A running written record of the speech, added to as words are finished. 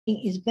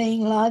is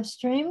being live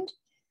streamed.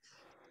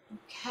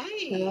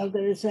 Okay. So I've got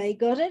to say,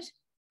 got it?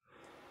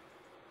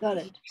 Got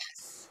it.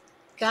 Yes.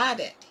 Got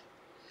it.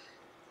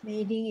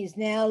 Meeting is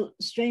now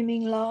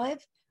streaming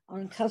live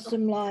on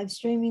custom live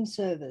streaming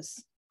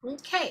service.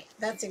 Okay,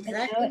 that's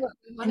exactly what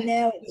we wanted. And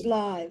now it's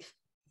live.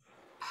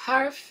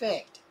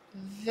 Perfect.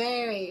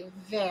 Very,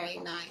 very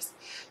nice.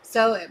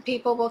 So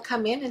people will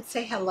come in and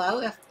say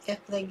hello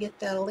if they get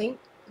the link.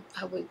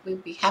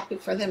 We'd be happy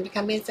for them to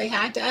come in and say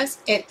hi to us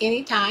at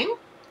any time.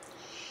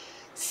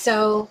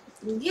 So,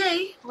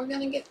 yay, we're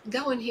going to get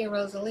going here,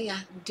 Rosalie, I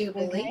do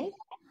believe.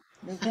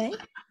 Okay.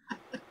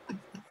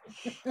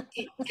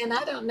 And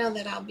I don't know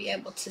that I'll be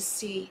able to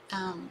see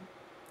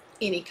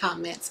any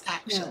comments,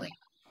 actually.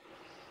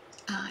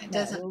 It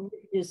doesn't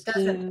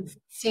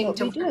seem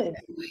to work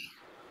that way.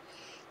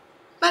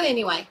 But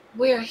anyway,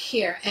 we're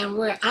here, and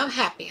I'm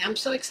happy. I'm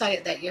so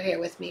excited that you're here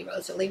with me,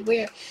 Rosalie.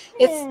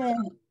 It's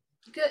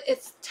good.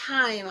 It's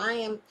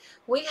time.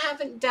 We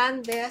haven't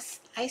done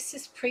this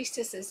Isis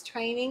Priestesses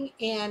training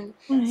since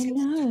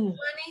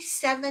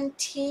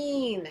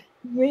 2017.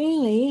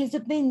 Really? Has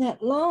it been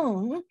that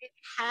long? It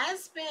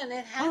has been.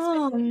 It has been.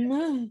 Oh,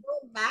 no. Go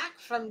back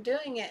from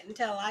doing it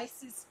until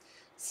Isis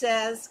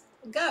says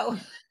go.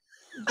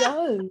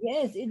 Go.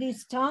 Yes, it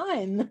is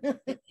time.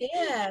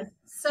 Yes.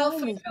 So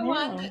for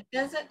everyone that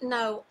doesn't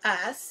know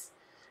us,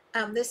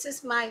 this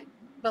is my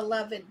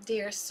beloved,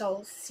 dear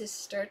soul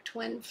sister,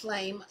 twin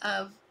flame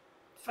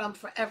from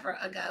forever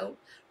ago,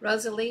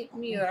 Rosalie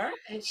Muir,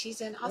 and she's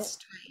in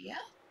Australia.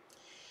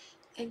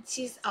 And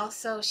she's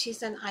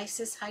an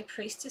Isis High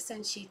Priestess,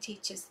 and she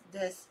teaches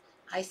this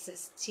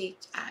Isis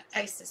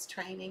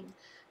training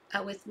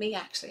with me.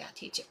 Actually, I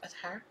teach it with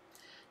her.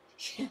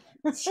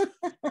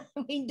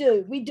 we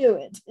do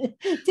it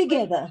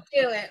together.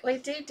 We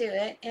do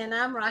it. And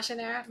I'm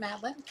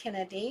Rajenaira-Madalyn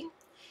Kennedy,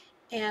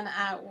 and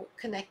I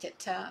connected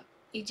to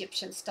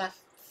Egyptian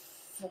stuff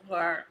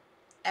forever,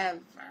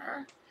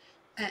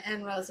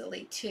 and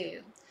Rosalie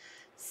too.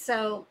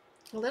 So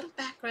a little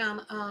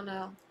background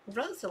on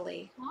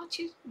Rosalie. Why don't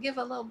you give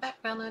a little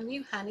background on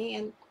you, honey,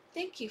 and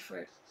thank you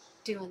for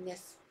doing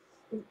this,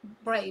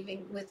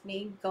 braving with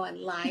me,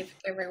 going live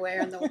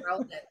everywhere in the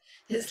world. That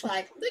is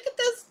like, look at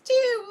those two.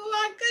 Oh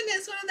my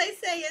goodness, what are they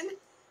saying?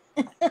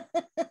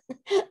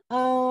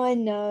 Oh, I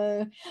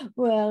know.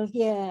 Well,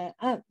 yeah.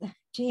 I've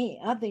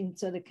been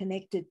sort of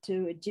connected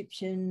to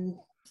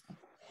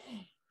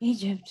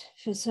Egypt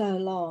for so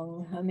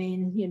long. I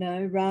mean,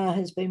 Ra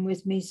has been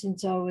with me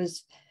since I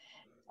was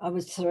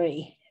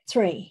 3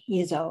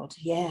 years old.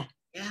 Yeah.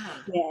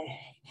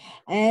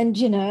 And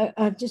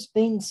I've just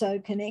been so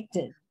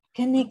connected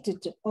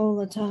to all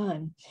the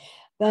time.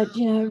 But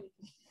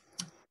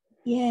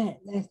yeah,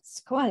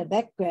 that's quite a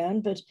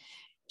background. But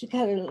to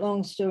cut a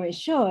long story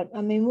short,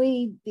 I mean,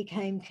 we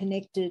became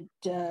connected.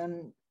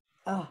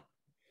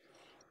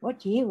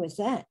 What year was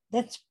that?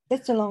 That's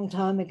a long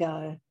time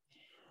ago.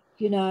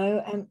 We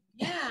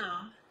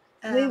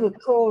were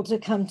called to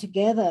come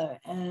together,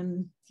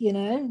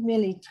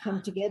 really to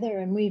come together,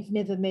 and we've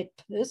never met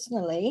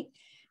personally,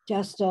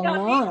 just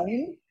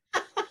online.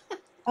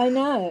 I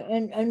know,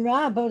 and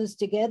Ra brought us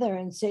together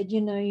and said,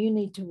 you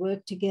need to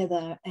work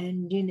together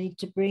and you need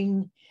to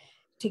bring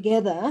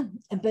together,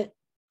 but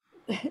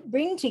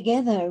bring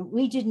together,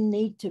 we didn't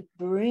need to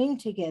bring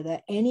together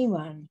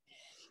anyone.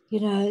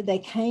 They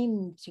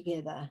came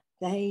together.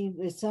 They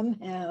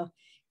somehow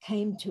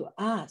came to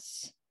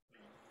us.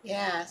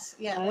 Yes,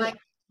 yeah,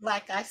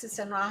 like Isis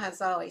and Ra has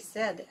always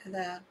said,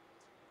 the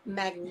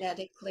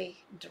magnetically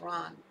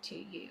drawn to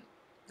you,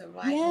 the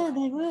right. Yeah,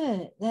 they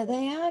were.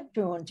 They are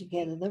drawn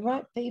together. The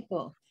right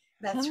people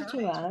come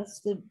to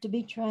us to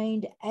be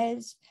trained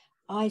as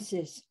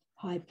Isis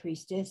High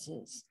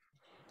Priestesses.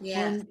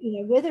 Yes.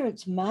 And whether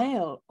it's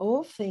male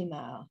or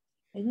female,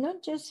 it's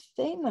not just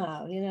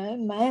female.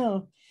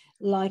 Male,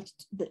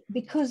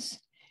 because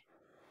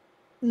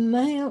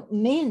male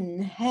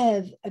men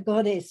have a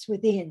goddess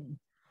within.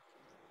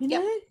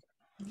 Yes.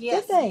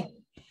 Don't they?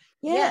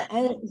 Yeah.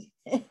 And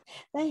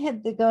they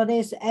have the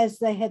goddess as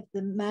they have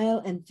the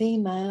male and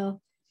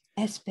female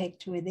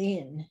aspect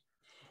within.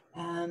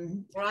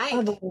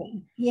 Right.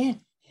 Yeah.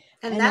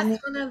 And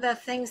that's one of the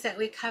things that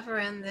we cover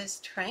in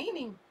this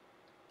training.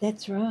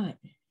 That's right.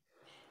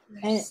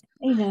 And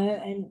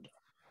and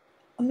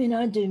I mean,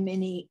 I do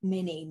many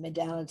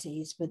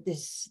modalities, but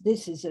this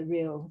is a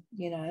real,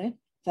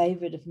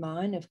 favorite of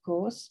mine, of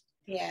course.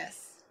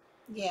 Yes.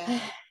 Yeah.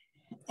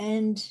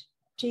 And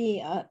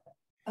gee, I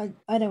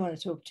don't want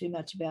to talk too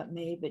much about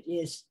me, but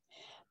yes,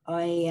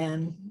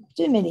 I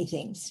do many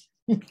things.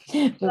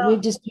 But we're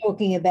just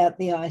talking about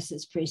the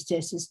Isis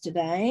Priestesses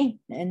today.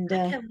 And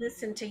I can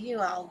listen to you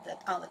all the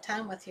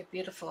time with your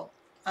beautiful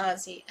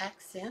Aussie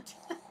accent.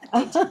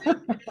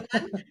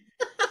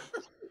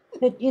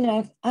 But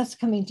us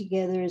coming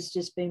together has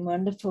just been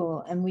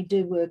wonderful, and we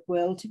do work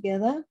well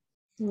together.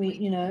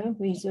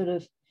 We sort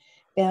of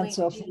bounce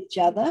off each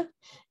other,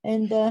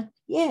 and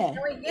yeah. And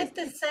we get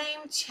the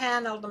same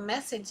channeled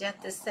message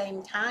at the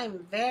same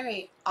time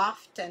very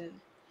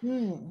often.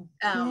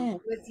 Yeah.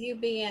 With you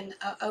being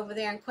over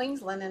there in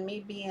Queensland and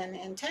me being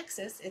in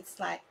Texas, it's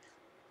like,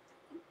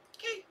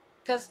 okay,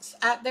 because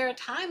there are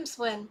times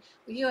when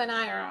you and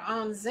I are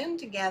on Zoom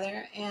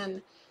together,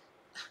 and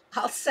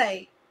I'll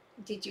say,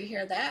 "Did you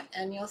hear that?"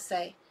 And you'll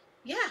say,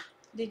 "Yeah,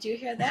 did you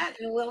hear that?"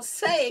 And we'll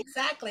say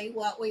exactly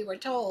what we were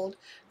told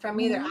from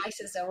either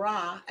Isis or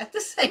Ra at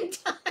the same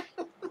time.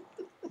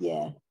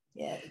 Yeah,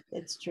 yeah,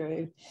 that's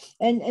true.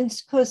 And of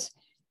course,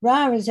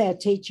 Ra is our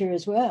teacher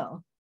as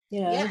well,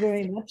 Yeah,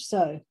 very much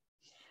so.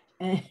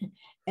 And,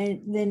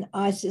 and then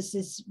Isis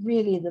is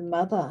really the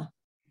mother.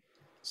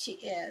 she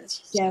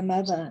is. She's our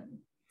mother,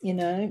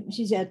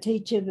 she's our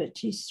teacher, but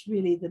she's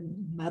really the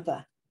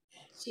mother.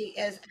 She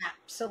is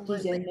She's our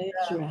absolutely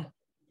nurturer,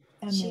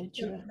 our she's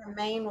nurturer. the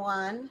main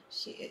one.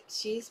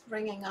 She's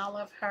bringing all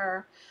of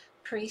her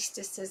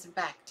priestesses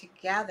back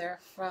together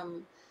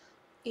from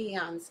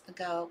eons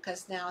ago,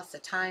 because now it's the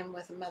time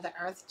with Mother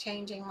Earth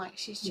changing like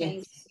she's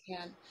changing, Yes.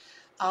 and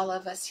all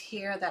of us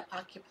here that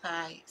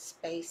occupy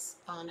space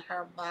on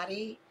her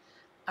body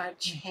are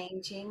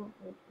changing.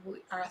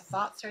 Our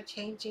thoughts are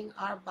changing,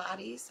 our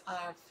bodies,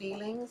 our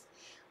feelings.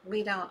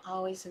 We don't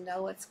always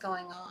know what's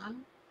going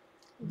on.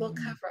 We'll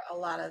cover a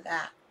lot of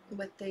that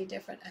with the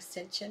different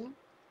ascension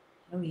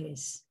Oh,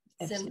 yes,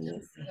 symptoms that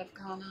absolutely. have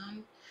gone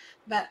on.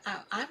 But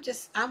I'm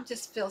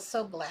just feel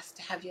so blessed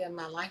to have you in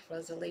my life,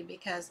 Rosalie,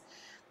 because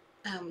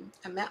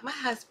I met my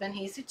husband.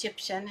 He's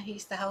Egyptian.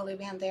 He's the holy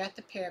man there at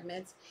the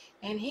pyramids,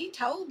 and he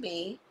told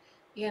me,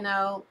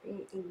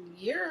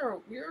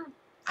 you're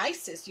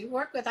Isis. You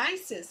work with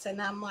Isis,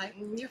 and I'm like,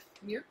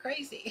 you're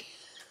crazy.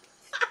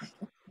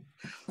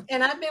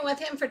 And I've been with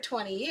him for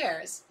 20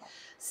 years.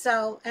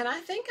 So, and I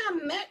think I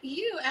met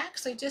you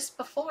actually just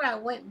before I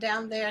went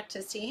down there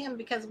to see him,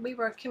 because we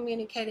were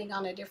communicating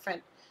on a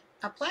different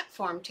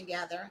platform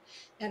together.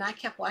 And I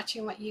kept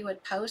watching what you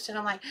would post, and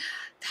I'm like,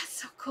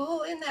 that's so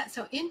cool. Isn't that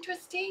so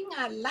interesting?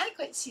 I like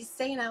what she's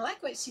saying. I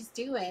like what she's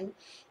doing.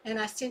 And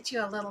I sent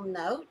you a little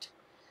note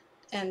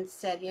and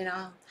said,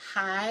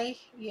 hi,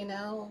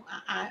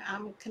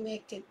 I'm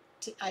connected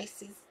to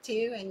Isis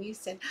too. And you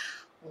said,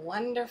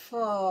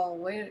 wonderful.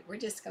 We're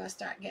just going to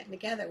start getting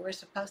together. We're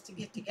supposed to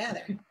get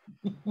together.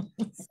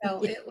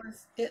 So Yeah.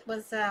 it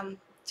was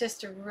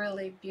just a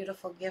really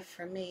beautiful gift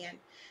for me. And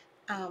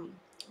um,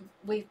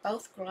 we've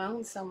both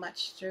grown so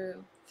much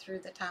through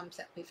the times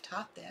that we've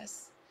taught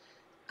this,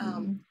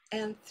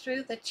 and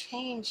through the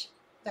change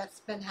that's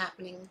been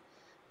happening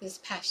this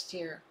past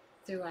year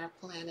through our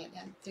planet,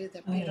 and through the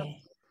Oh, beautiful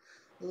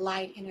yeah.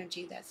 light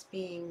energy that's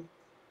being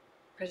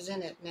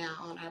presented now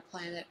on our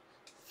planet,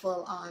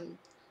 full on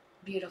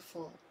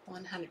beautiful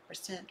 100%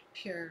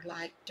 pure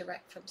light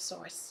direct from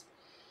source,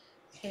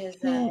 is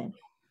Yeah.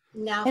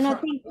 now And I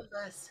for think, all of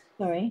us.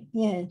 sorry,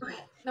 yeah. Go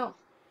ahead. No.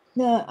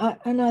 No,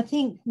 and I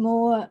think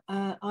more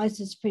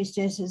Isis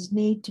priestesses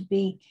need to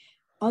be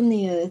on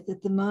the earth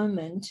at the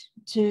moment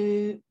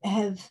to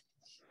have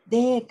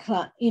their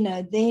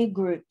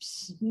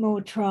groups, more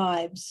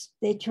tribes,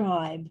 their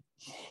tribe,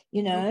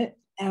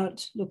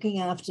 out looking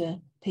after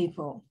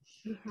people.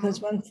 Mm-hmm.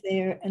 Because once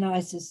they're an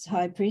Isis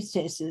high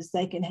priestesses,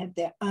 they can have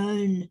their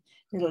own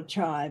little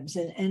tribes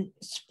and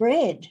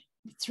spread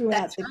throughout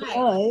That's the right.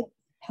 globe,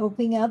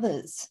 helping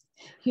others,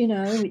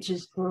 which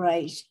is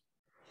great.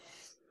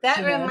 That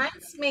you know.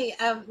 reminds me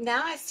of,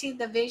 now I see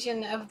the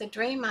vision of the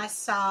dream I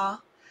saw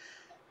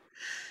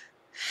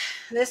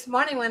this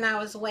morning when I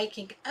was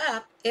waking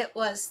up. It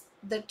was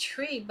the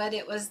tree, but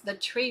it was the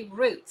tree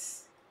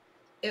roots.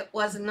 It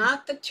was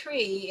not the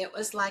tree. It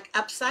was like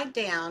upside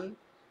down,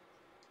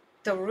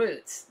 the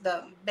roots,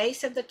 the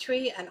base of the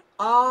tree, and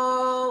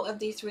all of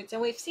these roots.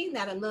 And we've seen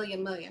that a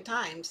million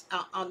times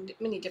on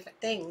many different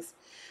things.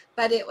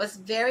 But it was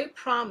very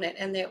prominent,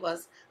 and it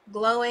was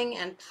glowing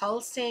and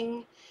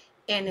pulsing.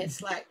 And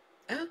it's like,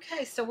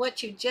 okay, so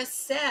what you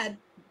just said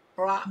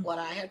brought what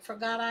I had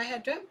forgot I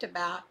had dreamt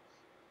about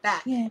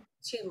back Yeah.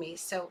 to me.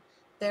 So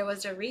there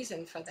was a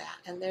reason for that.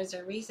 And there's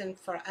a reason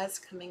for us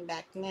coming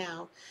back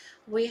now.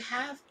 We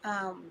have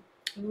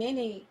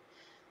many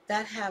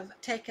that have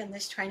taken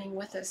this training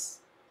with us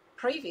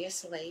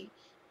previously,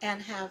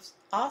 and have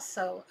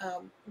also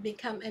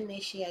become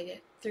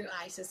initiated through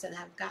Isis and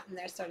have gotten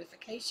their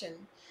certification.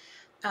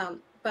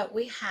 But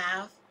we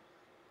have,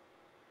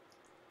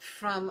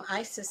 from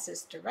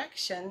Isis's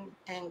direction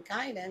and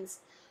guidance,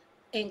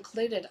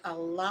 included a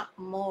lot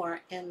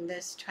more in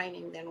this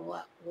training than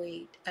what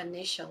we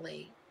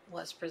initially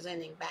was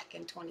presenting back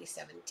in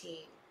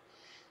 2017.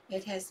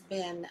 It has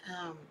been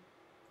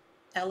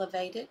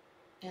elevated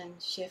and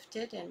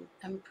shifted and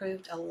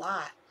improved a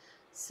lot.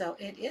 So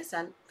it is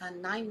a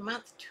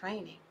 9-month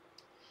training,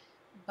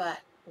 but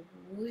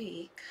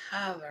we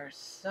cover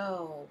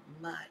so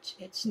much.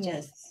 It's just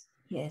Yes.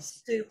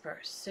 Yes.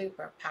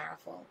 super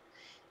powerful.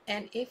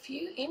 And if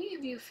any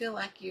of you feel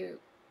like you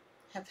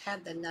have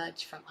had the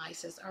nudge from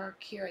Isis, or are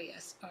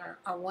curious, or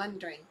are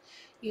wondering,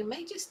 you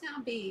may just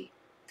now be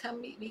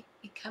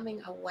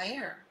becoming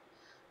aware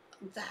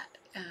that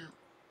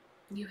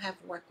you have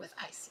worked with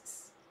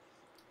Isis.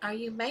 Or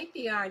you may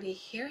be already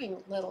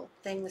hearing little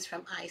things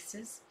from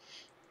Isis,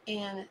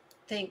 and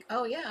think,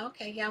 oh yeah,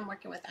 okay, yeah, I'm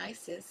working with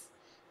Isis,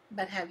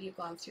 but have you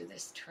gone through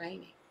this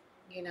training?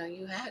 You know,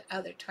 you had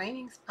other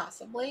trainings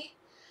possibly,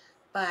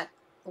 but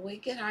we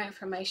get our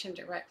information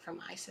direct from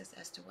Isis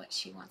as to what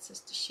she wants us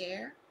to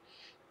share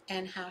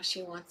and how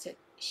she wants it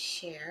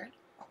shared,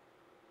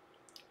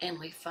 and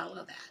we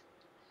follow that.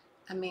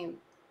 I mean,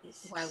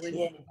 Yes. why wouldn't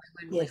Yeah.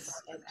 we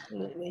Yes, follow that?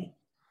 absolutely.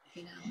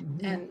 You know,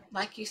 Mm-hmm. and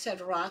like you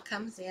said, Ra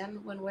comes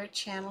in when we're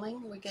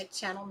channeling. We get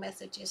channel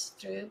messages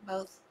through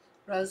both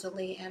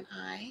Rosalie and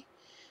I,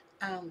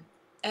 um,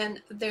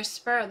 and they're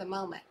spur of the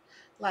moment.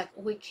 Like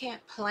we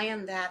can't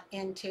plan that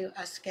into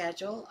a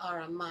schedule or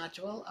a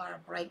module or a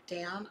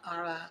breakdown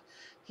or a,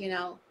 you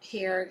know,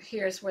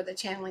 here's where the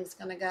channeling is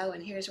going to go,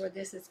 and here's where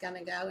this is going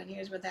to go, and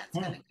here's where that's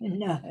going to go.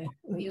 No,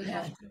 we You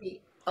have can't. to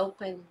be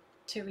open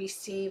to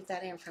receive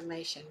that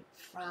information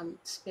from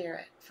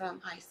Spirit,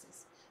 from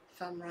Isis,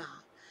 from Ra.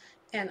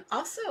 And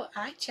also,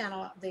 I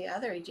channel the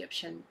other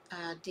Egyptian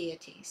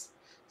deities.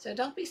 So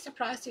don't be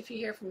surprised if you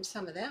hear from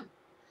some of them,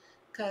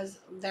 because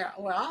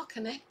we're all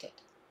connected.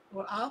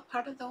 We're all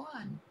part of the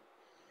one.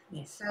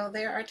 Yes. So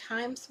there are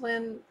times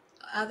when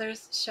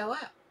others show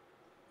up,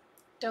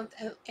 don't,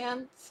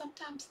 and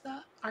sometimes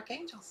the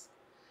archangels.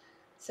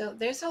 So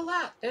there's a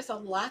lot. There's a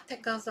lot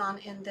that goes on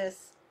in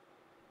this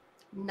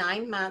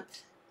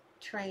 9-month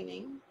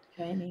training.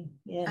 Training.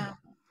 Yeah. Um,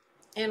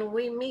 and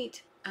we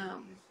meet.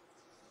 Are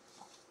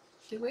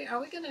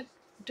we gonna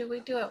do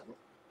we do it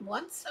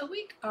once a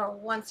week or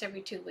once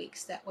every 2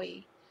 weeks that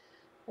we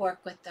work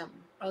with them?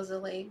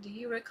 Rosalie, do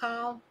you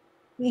recall?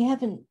 We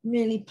haven't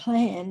really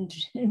planned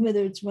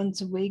whether it's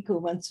once a week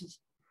or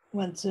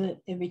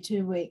every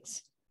 2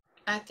 weeks.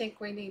 I think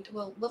we need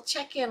we'll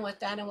check in with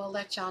that and we'll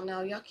let y'all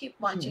know. Y'all keep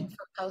watching Mm.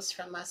 for posts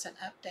from us and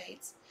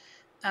updates.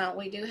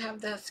 We do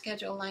have the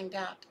schedule lined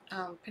out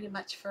pretty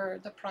much for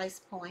the price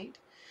point.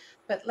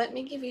 But let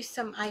me give you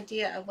some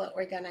idea of what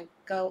we're going to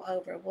go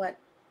over, what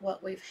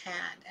we've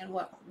had and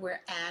what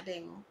we're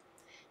adding.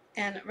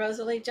 And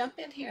Rosalie, jump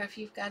in here if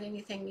you've got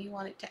anything you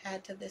wanted to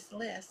add to this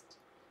list.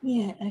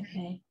 Yeah,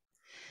 okay.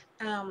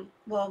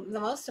 Well, the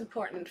most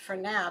important for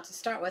now to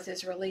start with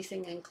is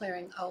releasing and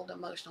clearing old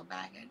emotional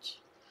baggage.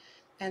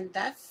 And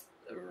that's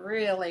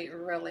really,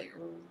 really,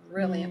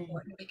 really Mm.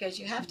 important because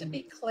you have to Mm.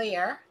 be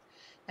clear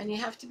and you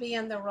have to be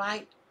in the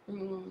right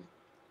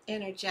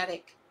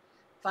energetic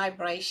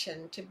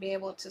vibration to be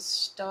able to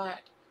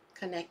start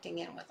connecting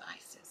in with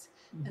Isis.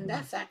 And Mm-hmm.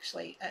 that's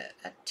actually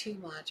a 2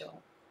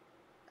 module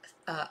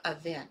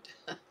event,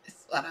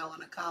 is what I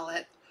want to call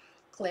it,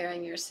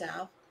 clearing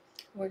yourself.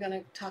 We're going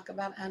to talk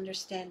about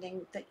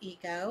understanding the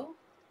ego,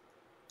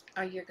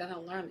 or you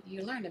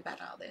learn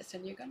about all this,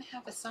 and you're going to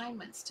have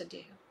assignments to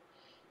do.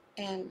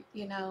 And,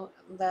 you know,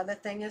 the other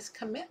thing is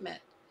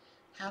commitment.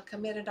 How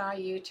committed are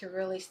you to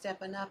really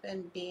stepping up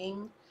and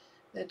being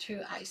the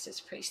true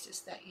Isis priestess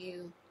that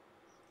you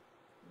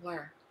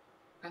were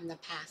from the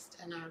past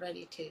and are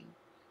ready to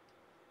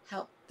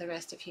help the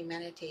rest of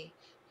humanity?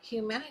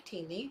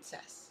 Humanity needs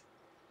us.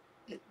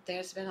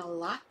 There's been a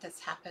lot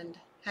that's happened,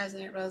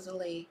 hasn't it,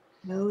 Rosalie?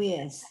 Oh,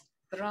 yes.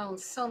 Thrown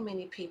so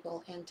many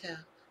people into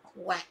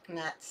whack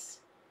nuts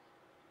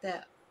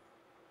that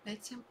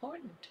it's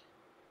important.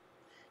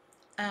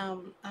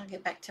 I'll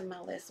get back to my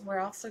list. We're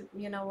also,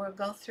 we'll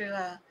go through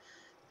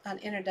an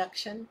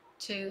introduction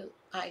to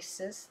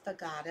Isis, the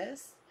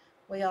goddess.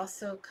 We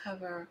also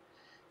cover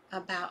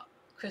about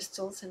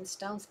crystals and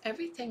stones.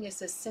 Everything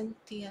is a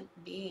sentient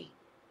being.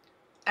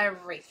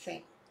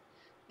 Everything.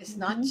 It's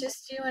not Mm-hmm.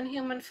 just you in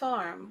human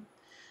form,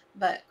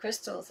 but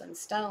crystals and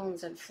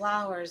stones and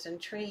flowers and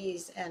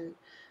trees and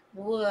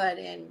wood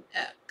and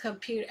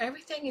computer.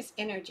 Everything is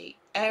energy.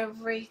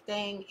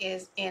 Everything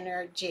is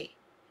energy.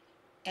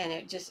 And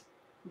it just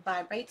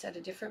vibrates at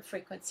a different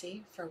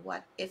frequency for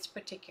what its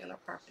particular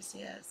purpose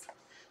is.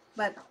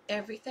 But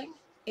everything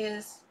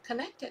is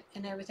connected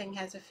and everything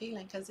has a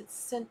feeling because it's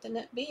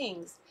sentient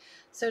beings.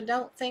 So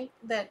don't think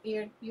that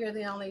you're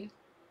the only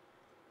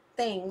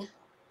thing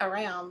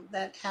around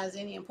that has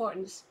any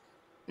importance.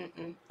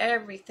 Mm-mm.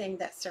 Everything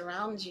that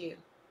surrounds you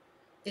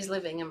is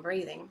living and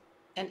breathing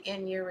and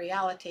in your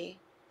reality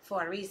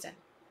for a reason.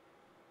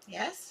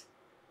 Yes?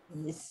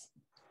 Yes.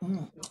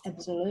 Mm.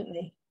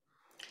 Absolutely.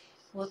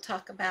 We'll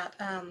talk about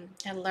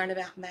and learn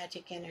about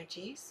magic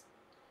energies.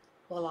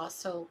 We'll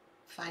also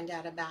find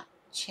out about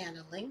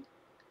channeling.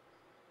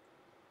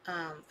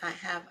 I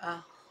have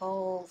a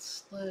whole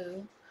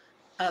slew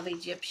of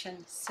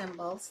Egyptian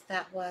symbols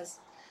that was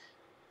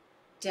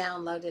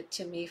downloaded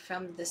to me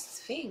from the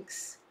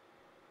Sphinx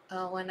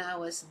when I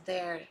was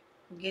there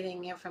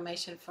getting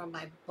information for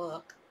my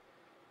book.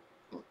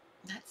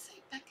 Let's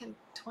say back in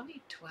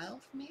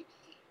 2012, maybe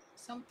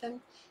something.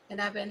 And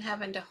I've been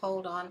having to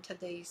hold on to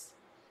these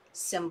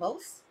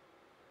symbols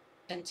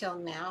until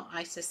now.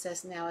 Isis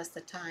says now is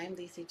the time,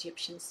 these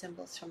Egyptian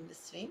symbols from the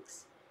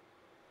Sphinx.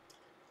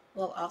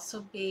 We'll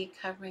also be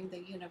covering the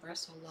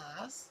universal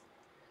laws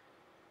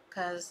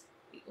because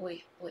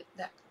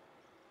that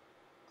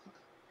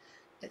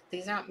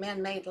these aren't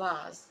man-made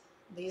laws.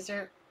 These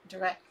are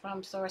direct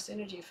from source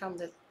energy from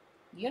the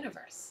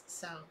universe.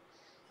 So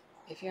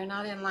If you're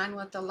not in line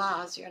with the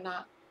laws, you're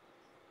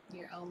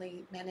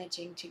only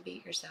managing to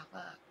beat yourself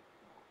up.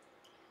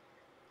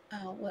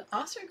 We're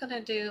also going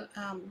to do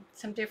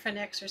some different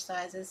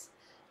exercises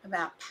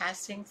about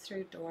passing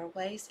through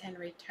doorways and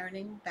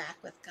returning back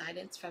with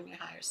guidance from your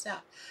higher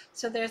self.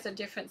 So there's a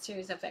different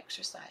series of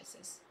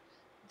exercises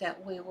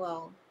that we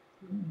will,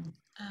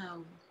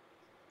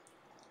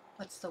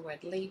 what's the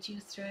word, lead you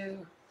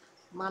through,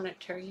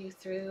 monitor you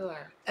through,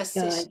 or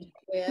assist you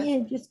with. Yeah,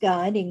 just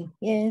guiding.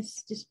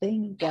 Yes, just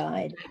being a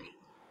guide.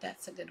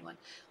 That's a good one.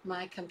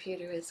 My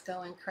computer is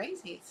going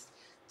crazy. It's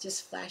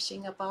just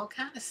flashing up all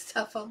kind of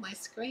stuff on my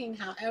screen.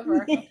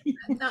 However,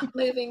 I'm not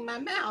moving my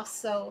mouse.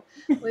 So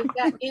we've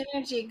got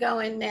energy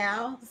going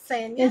now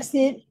saying, yes,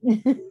 that's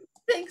it.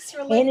 thanks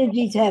for letting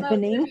Energy's me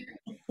happening.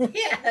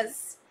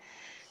 Yes.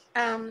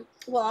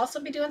 We'll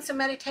also be doing some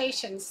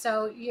meditation.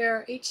 So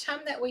each time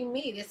that we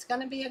meet, it's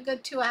going to be a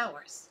good 2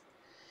 hours.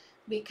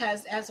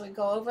 Because as we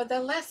go over the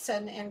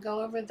lesson and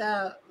go over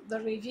the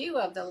review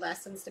of the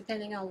lessons,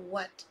 depending on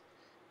what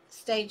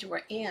stage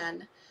we're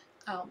in,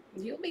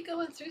 you'll be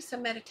going through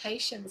some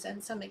meditations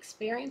and some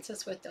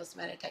experiences with those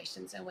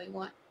meditations, and we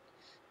want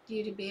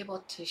you to be able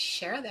to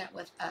share that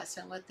with us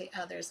and with the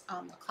others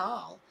on the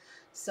call,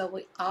 so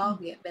we all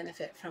get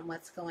benefit from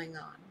what's going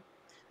on.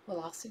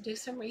 We'll also do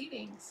some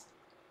readings.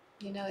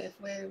 You know, if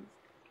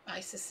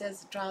Isis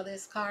says draw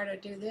this card or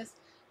do this,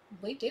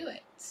 we do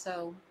it.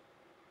 So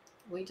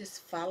we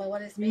just follow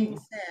what is being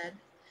said,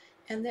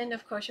 and then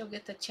of course you'll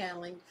get the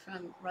channeling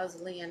from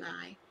Rosalie and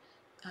I.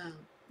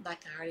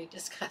 Like I already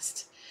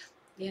discussed,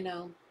 you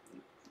know,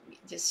 it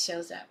just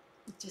shows up,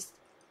 it just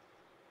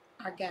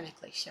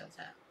organically shows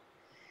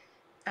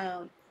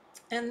up.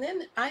 And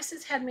then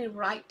Isis had me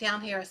write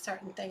down here a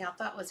certain thing I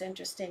thought was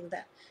interesting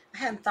that I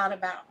hadn't thought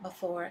about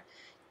before.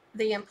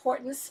 The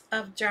importance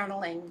of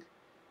journaling,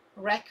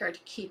 record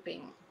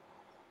keeping.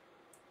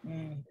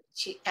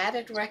 She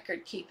added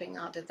record keeping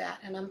onto that,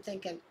 and I'm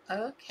thinking,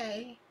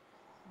 okay,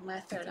 my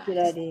third eye. Good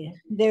idea.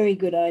 Very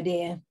good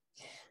idea.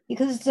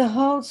 Because it's a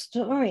whole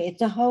story.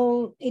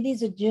 It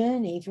is a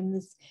journey from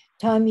the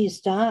time you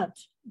start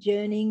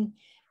journeying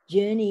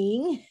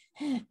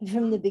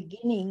from the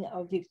beginning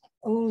of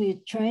all your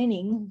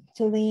training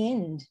till the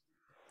end.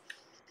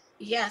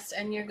 Yes,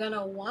 and you're going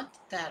to want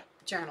that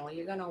journal.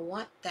 You're going to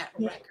want that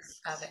record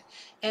of it.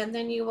 And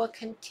then you will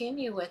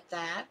continue with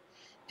that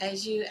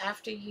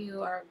after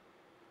you are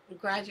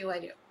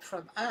graduated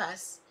from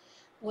us,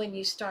 when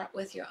you start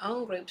with your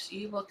own groups,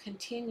 you will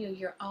continue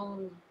your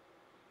own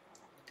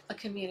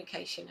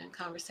communication and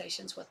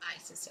conversations with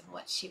Isis and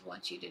what she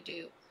wants you to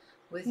do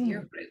with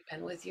your group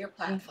and with your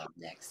platform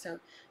next. So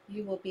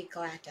you will be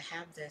glad to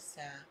have this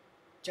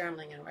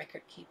journaling and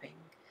record keeping.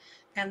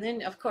 And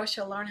then, of course,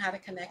 you'll learn how to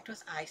connect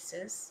with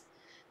Isis.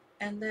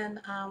 And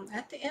then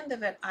at the end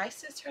of it,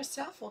 Isis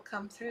herself will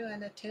come through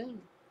and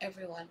attune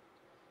everyone.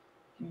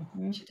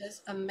 She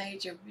does a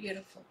major,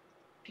 beautiful,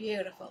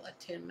 beautiful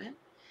attunement.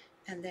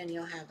 And then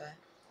you'll have a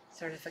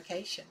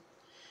certification.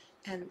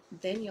 And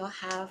then you'll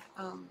have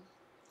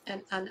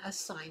an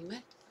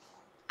assignment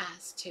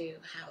as to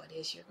how it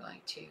is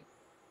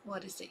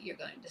what is it you're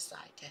going to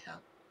decide to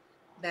help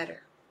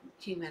better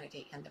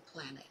humanity and the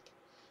planet.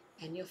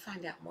 And you'll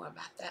find out more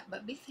about that,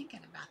 but be thinking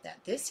about that.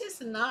 This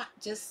is not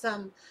just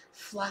some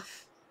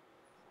fluff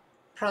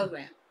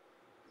program.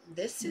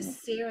 This is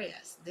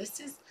serious. This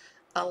is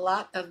a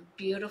lot of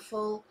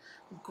beautiful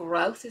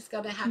growth is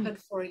going to happen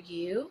for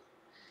you.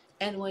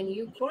 And when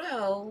you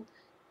grow,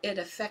 it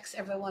affects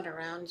everyone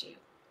around you.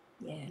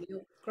 Yeah.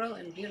 You grow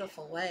in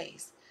beautiful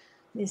ways.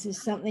 This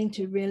is something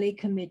to really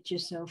commit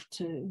yourself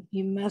to.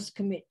 You must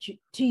commit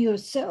to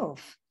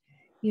yourself,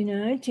 to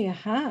your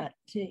heart,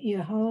 to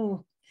your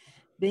whole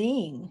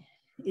being.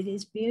 It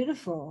is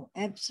beautiful,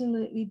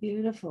 absolutely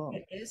beautiful.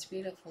 It is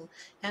beautiful.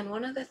 And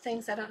one of the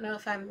things, I don't know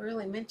if I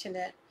really mentioned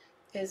it,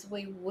 is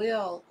we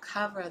will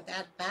cover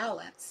that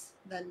balance,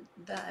 the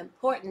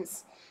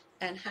importance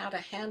and how to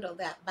handle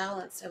that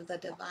balance of the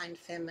divine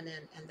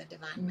feminine and the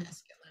divine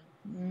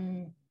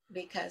masculine.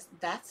 Because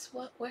that's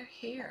what we're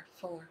here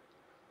for,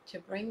 to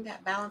bring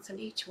that balance in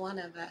each one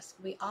of us.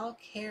 We all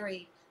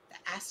carry the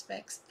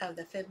aspects of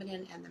the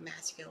feminine and the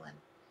masculine,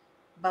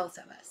 both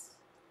of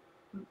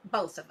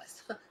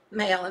us,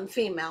 male and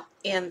female,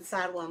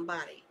 inside one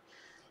body.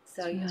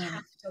 So you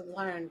have to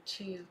learn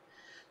to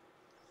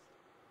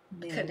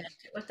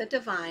connect it with the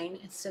divine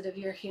instead of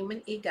your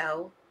human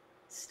ego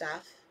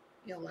stuff.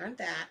 You'll learn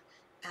that,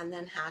 and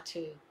then how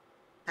to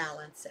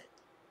balance it.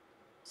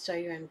 So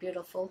you're in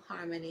beautiful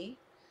harmony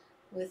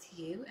with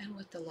you and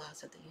with the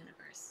laws of the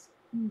universe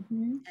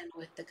and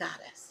with the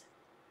goddess.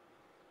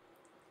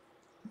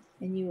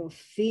 And you will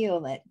feel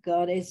that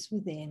goddess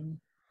within.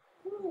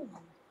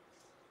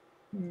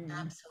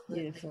 Absolutely.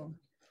 Beautiful.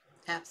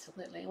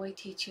 Absolutely. And we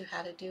teach you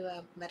how to do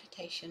a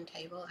meditation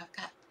table. I've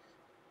got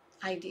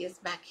ideas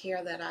back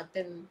here that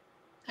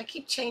I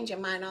keep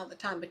changing mine all the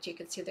time, but you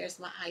can see there's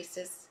my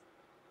Isis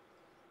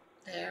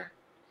there.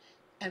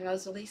 And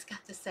Rosalie's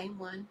got the same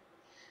one.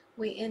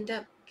 We end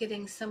up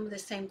getting some of the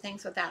same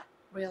things without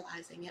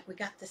realizing it. We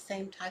got the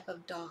same type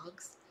of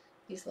dogs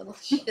these little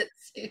Shih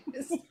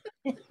Tzus.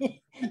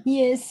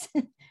 Yes.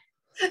 So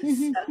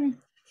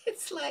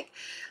it's like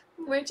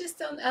we're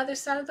just on the other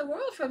side of the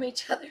world from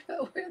each other,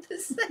 but we're the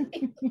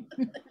same.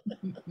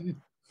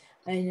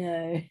 I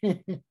know.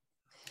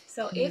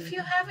 So if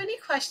you have any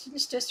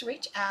questions, just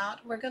reach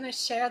out. We're going to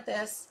share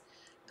this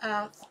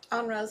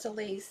on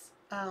Rosalie's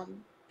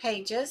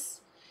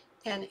pages,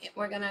 and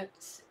we're going to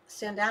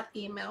send out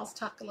emails,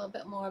 talk a little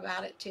bit more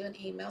about it too in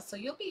email. So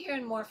you'll be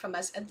hearing more from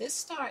us. And this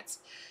starts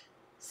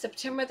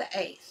September the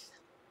 8th.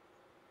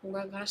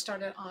 We're going to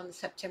start it on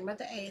September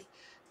the 8th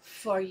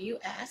for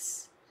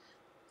US.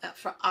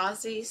 For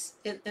Aussies,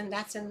 and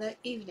that's in the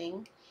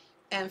evening.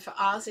 And for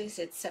Aussies,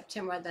 it's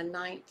September the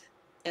 9th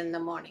in the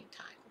morning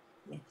time.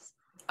 Yes.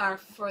 Or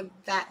for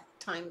that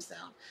time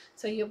zone.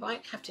 So you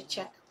might have to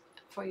check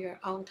for your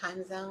own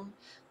time zone,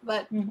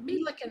 but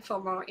be looking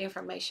for more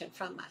information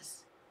from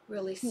us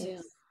really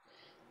soon.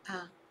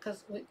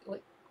 Because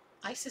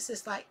Isis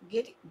is like,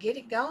 get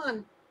it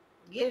going,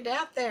 get it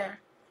out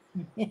there.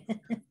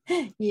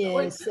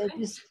 Yes, so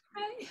just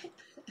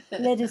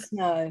let us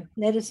know.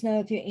 Let us know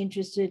if you're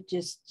interested.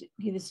 Just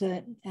give us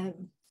a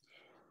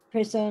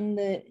press on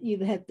you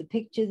have the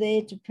picture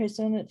there to press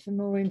on it for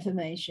more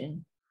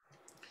information.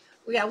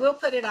 Yeah, we'll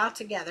put it all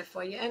together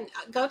for you. And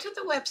go to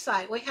the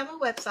website. We have a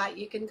website.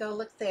 You can go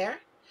look there.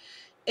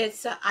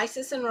 It's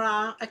Isis and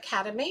Ra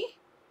Academy.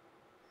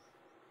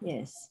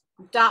 Yes.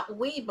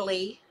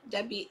 .weebly,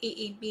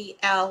 WEEBLEY,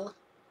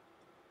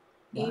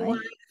 Why? I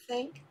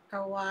think,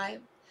 or Y.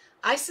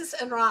 Isis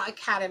and Ra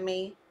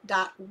Academy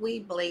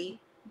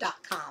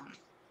 .weebly.com.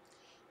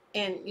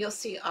 And you'll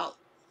see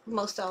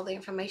most all the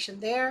information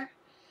there.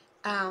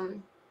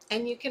 And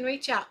you can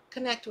reach out,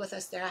 connect with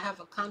us there. I have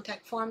a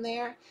contact form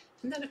there.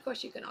 And then, of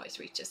course, you can always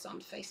reach us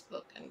on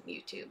Facebook and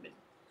YouTube and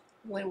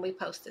when we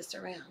post this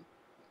around.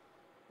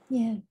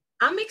 Yeah.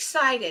 I'm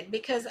excited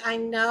because I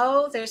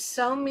know there's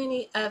so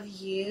many of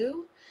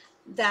you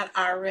that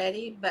are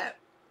ready, but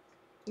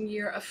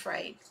you're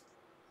afraid.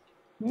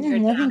 You're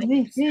nothing to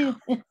be feared.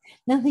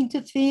 Nothing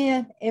to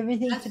fear.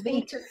 Everything nothing to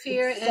be to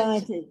fear,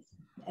 excited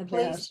and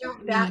about. please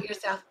don't doubt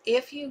yourself.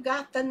 If you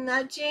got the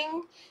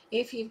nudging,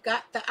 if you've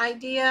got the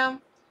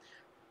idea,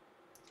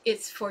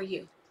 it's for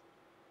you.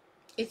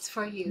 It's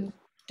for you.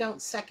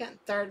 Don't second,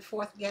 third,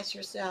 fourth guess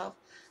yourself.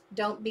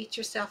 Don't beat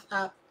yourself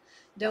up.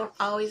 Don't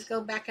always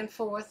go back and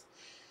forth.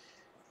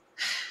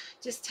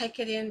 Just take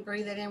it in,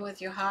 breathe it in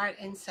with your heart,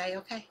 and say,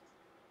 okay,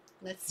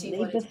 let's see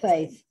Leap of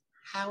faith.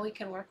 How we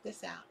can work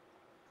this out.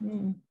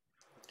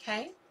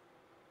 Okay?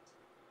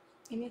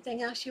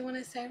 Anything else you want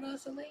to say,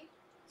 Rosalie?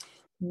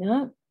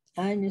 No,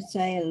 I just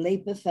say a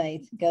leap of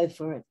faith. Go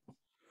for it.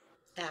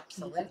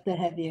 Absolutely. Love to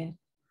have you.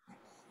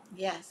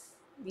 Yes,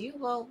 you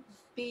will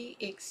be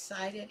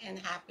excited and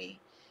happy.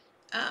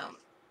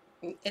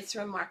 It's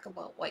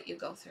remarkable what you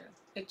go through.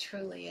 It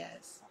truly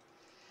is.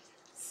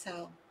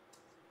 So,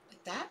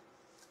 with that,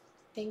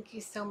 thank you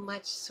so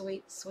much,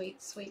 sweet,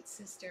 sweet, sweet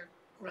sister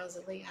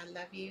Rosalie. I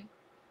love you.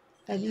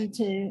 Love you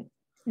too.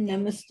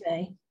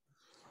 Namaste.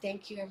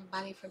 Thank you,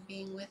 everybody, for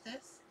being with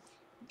us.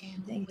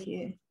 And thank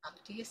you.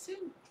 Talk to you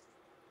soon.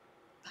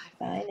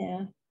 Bye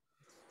now.